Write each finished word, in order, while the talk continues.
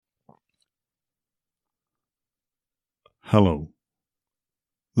Hello,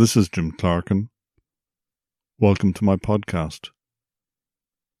 this is Jim Clarkin. Welcome to my podcast,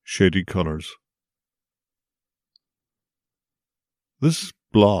 Shady Colours. This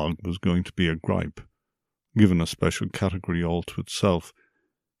blog was going to be a gripe, given a special category all to itself,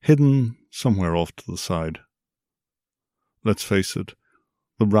 hidden somewhere off to the side. Let's face it,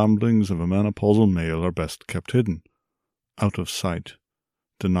 the ramblings of a menopausal male are best kept hidden, out of sight,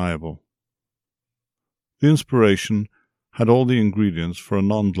 deniable. The inspiration had all the ingredients for a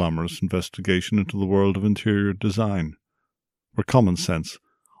non-glamorous investigation into the world of interior design, where common sense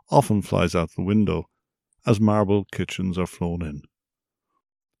often flies out the window as marble kitchens are flown in.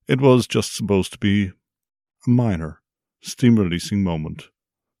 It was just supposed to be a minor, steam-releasing moment,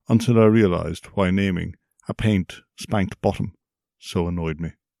 until I realized why naming a paint-spanked bottom so annoyed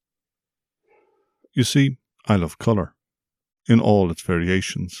me. You see, I love colour, in all its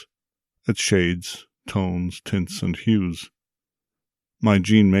variations, its shades, tones, tints, and hues. My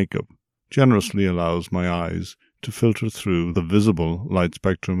jean makeup generously allows my eyes to filter through the visible light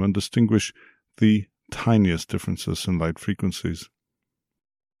spectrum and distinguish the tiniest differences in light frequencies.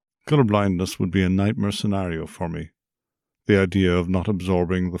 Colour blindness would be a nightmare scenario for me. The idea of not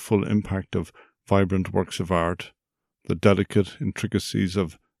absorbing the full impact of vibrant works of art, the delicate intricacies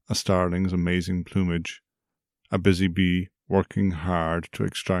of a starling's amazing plumage, a busy bee working hard to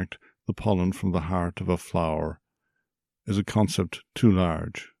extract the pollen from the heart of a flower, is a concept too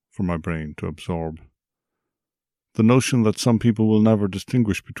large for my brain to absorb. The notion that some people will never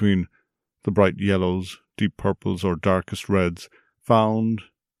distinguish between the bright yellows, deep purples, or darkest reds found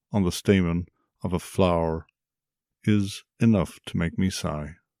on the stamen of a flower is enough to make me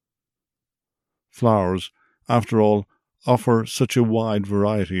sigh. Flowers, after all, offer such a wide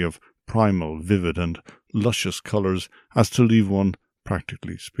variety of primal, vivid, and luscious colours as to leave one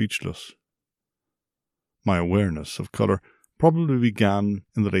practically speechless. My awareness of colour probably began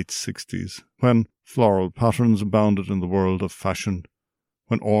in the late 60s, when floral patterns abounded in the world of fashion,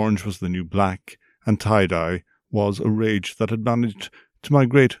 when orange was the new black, and tie-dye was a rage that had managed to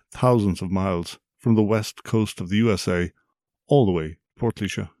migrate thousands of miles from the west coast of the USA all the way to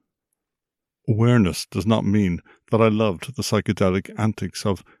Portlaoise. Awareness does not mean that I loved the psychedelic antics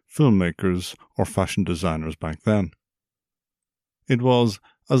of filmmakers or fashion designers back then. It was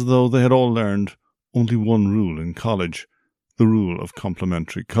as though they had all learned only one rule in college, the rule of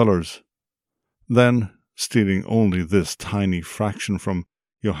complementary colours. Then, stealing only this tiny fraction from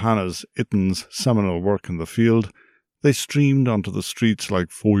Johannes Itten's seminal work in the field, they streamed onto the streets like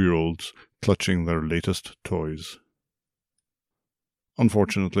 4-year-olds clutching their latest toys.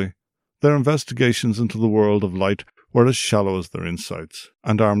 Unfortunately, their investigations into the world of light were as shallow as their insights,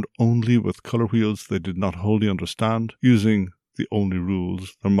 and armed only with colour wheels they did not wholly understand, using the only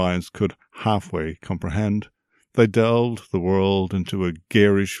rules their minds could halfway comprehend, they delved the world into a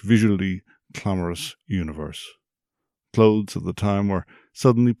garish, visually clamorous universe. Clothes at the time were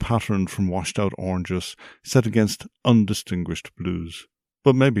suddenly patterned from washed-out oranges set against undistinguished blues.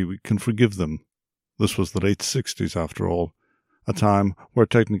 But maybe we can forgive them. This was the late 60s, after all, a time where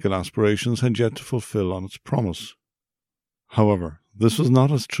technical aspirations had yet to fulfill on its promise. However, this was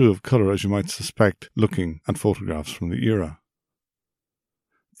not as true of colour as you might suspect looking at photographs from the era.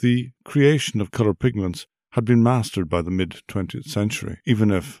 The creation of colour pigments had been mastered by the mid-20th century,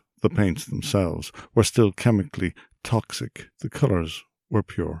 even if the paints themselves were still chemically toxic. The colours were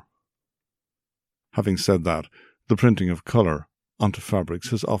pure. Having said that, the printing of colour onto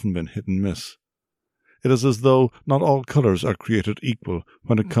fabrics has often been hit and miss. It is as though not all colours are created equal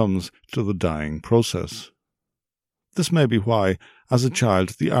when it comes to the dyeing process. This may be why, as a child,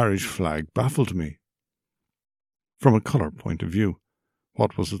 the Irish flag baffled me. From a colour point of view,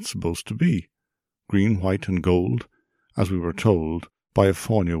 what was it supposed to be? Green, white, and gold, as we were told by a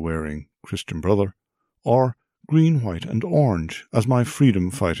fáinne-wearing Christian brother, or green, white, and orange, as my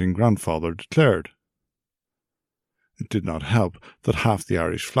freedom-fighting grandfather declared. It did not help that half the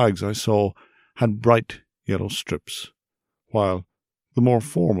Irish flags I saw had bright yellow strips, while the more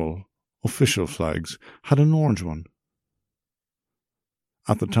formal, official flags had an orange one.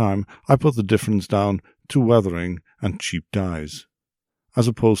 At the time, I put the difference down to weathering and cheap dyes, as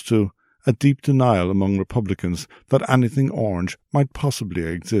opposed to a deep denial among Republicans that anything orange might possibly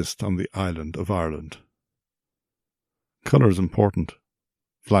exist on the island of Ireland. Colour is important.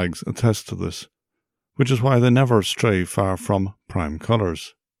 Flags attest to this, which is why they never stray far from prime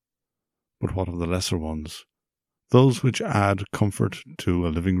colours. But what of the lesser ones? Those which add comfort to a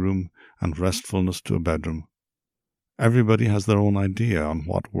living room and restfulness to a bedroom. Everybody has their own idea on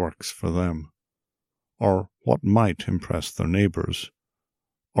what works for them, or what might impress their neighbours,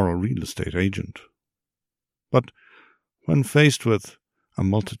 or a real estate agent. But When faced with a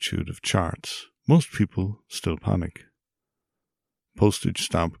multitude of charts, most people still panic. Postage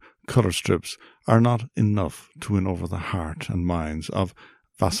stamp colour strips are not enough to win over the heart and minds of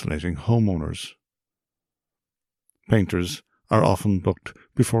vacillating homeowners. Painters are often booked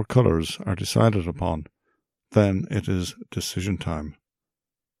before colours are decided upon. Then it is decision time.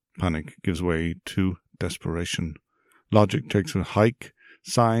 Panic gives way to desperation. Logic takes a hike,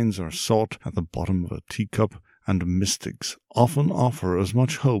 signs are sought at the bottom of a teacup, and mystics often offer as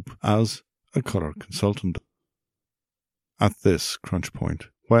much hope as a colour consultant. At this crunch point,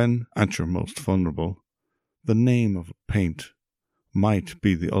 when at your most vulnerable, the name of a paint might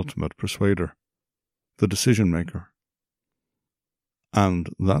be the ultimate persuader, the decision maker. And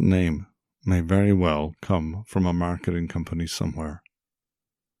that name may very well come from a marketing company somewhere.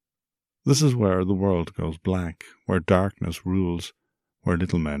 This is where the world goes black, where darkness rules, where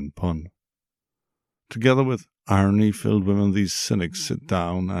little men pun. Together with irony-filled women, these cynics sit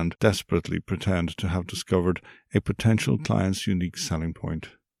down and desperately pretend to have discovered a potential client's unique selling point.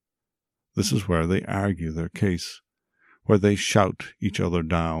 This is where they argue their case, where they shout each other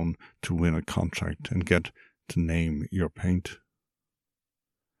down to win a contract and get to name your paint.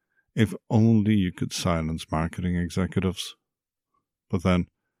 If only you could silence marketing executives. But then,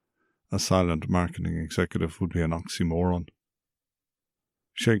 a silent marketing executive would be an oxymoron.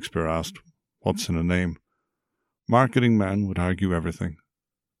 Shakespeare asked, "What's in a name?" Marketing men would argue everything.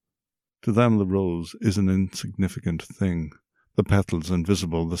 To them the rose is an insignificant thing, the petals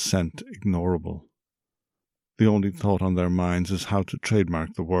invisible, the scent ignorable. The only thought on their minds is how to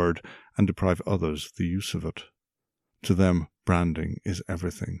trademark the word and deprive others the use of it. To them, branding is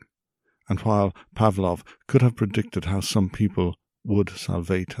everything. And while Pavlov could have predicted how some people would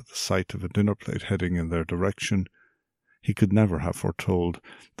salivate at the sight of a dinner plate heading in their direction, he could never have foretold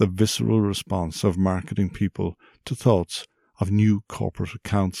the visceral response of marketing people to thoughts of new corporate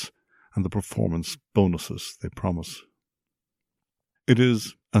accounts and the performance bonuses they promise. It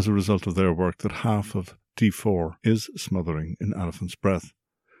is as a result of their work that half of D4 is smothering in elephant's breath,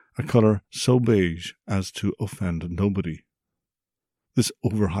 a colour so beige as to offend nobody. This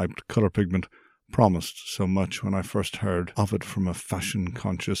overhyped colour pigment promised so much when I first heard of it from a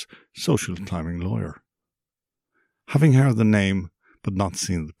fashion-conscious, social-climbing lawyer. Having heard the name, but not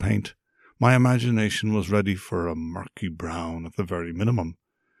seen the paint, my imagination was ready for a murky brown at the very minimum,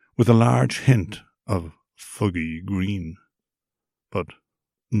 with a large hint of fuggy green. But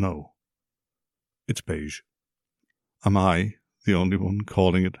no, it's beige. Am I the only one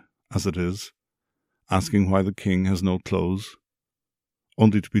calling it as it is, asking why the king has no clothes,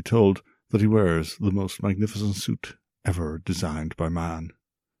 only to be told that he wears the most magnificent suit ever designed by man?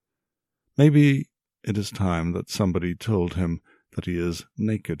 Maybe it is time that somebody told him that he is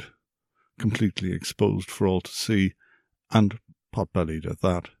naked, completely exposed for all to see, and pot-bellied at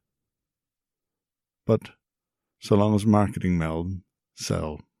that. But so long as marketing men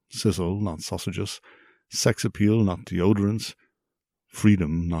sell sizzle, not sausages, sex appeal, not deodorants,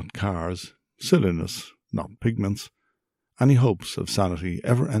 freedom, not cars, silliness, not pigments, any hopes of sanity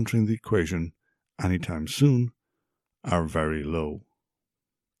ever entering the equation anytime soon are very low.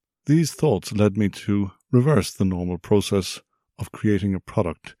 These thoughts led me to reverse the normal process of creating a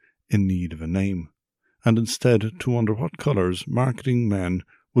product in need of a name, and instead to wonder what colours marketing men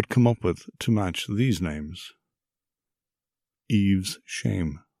would come up with to match these names. Eve's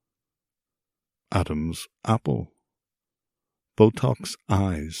shame, Adam's apple, Botox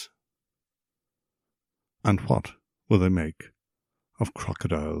eyes. And what will they make of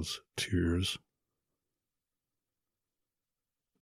crocodile's tears?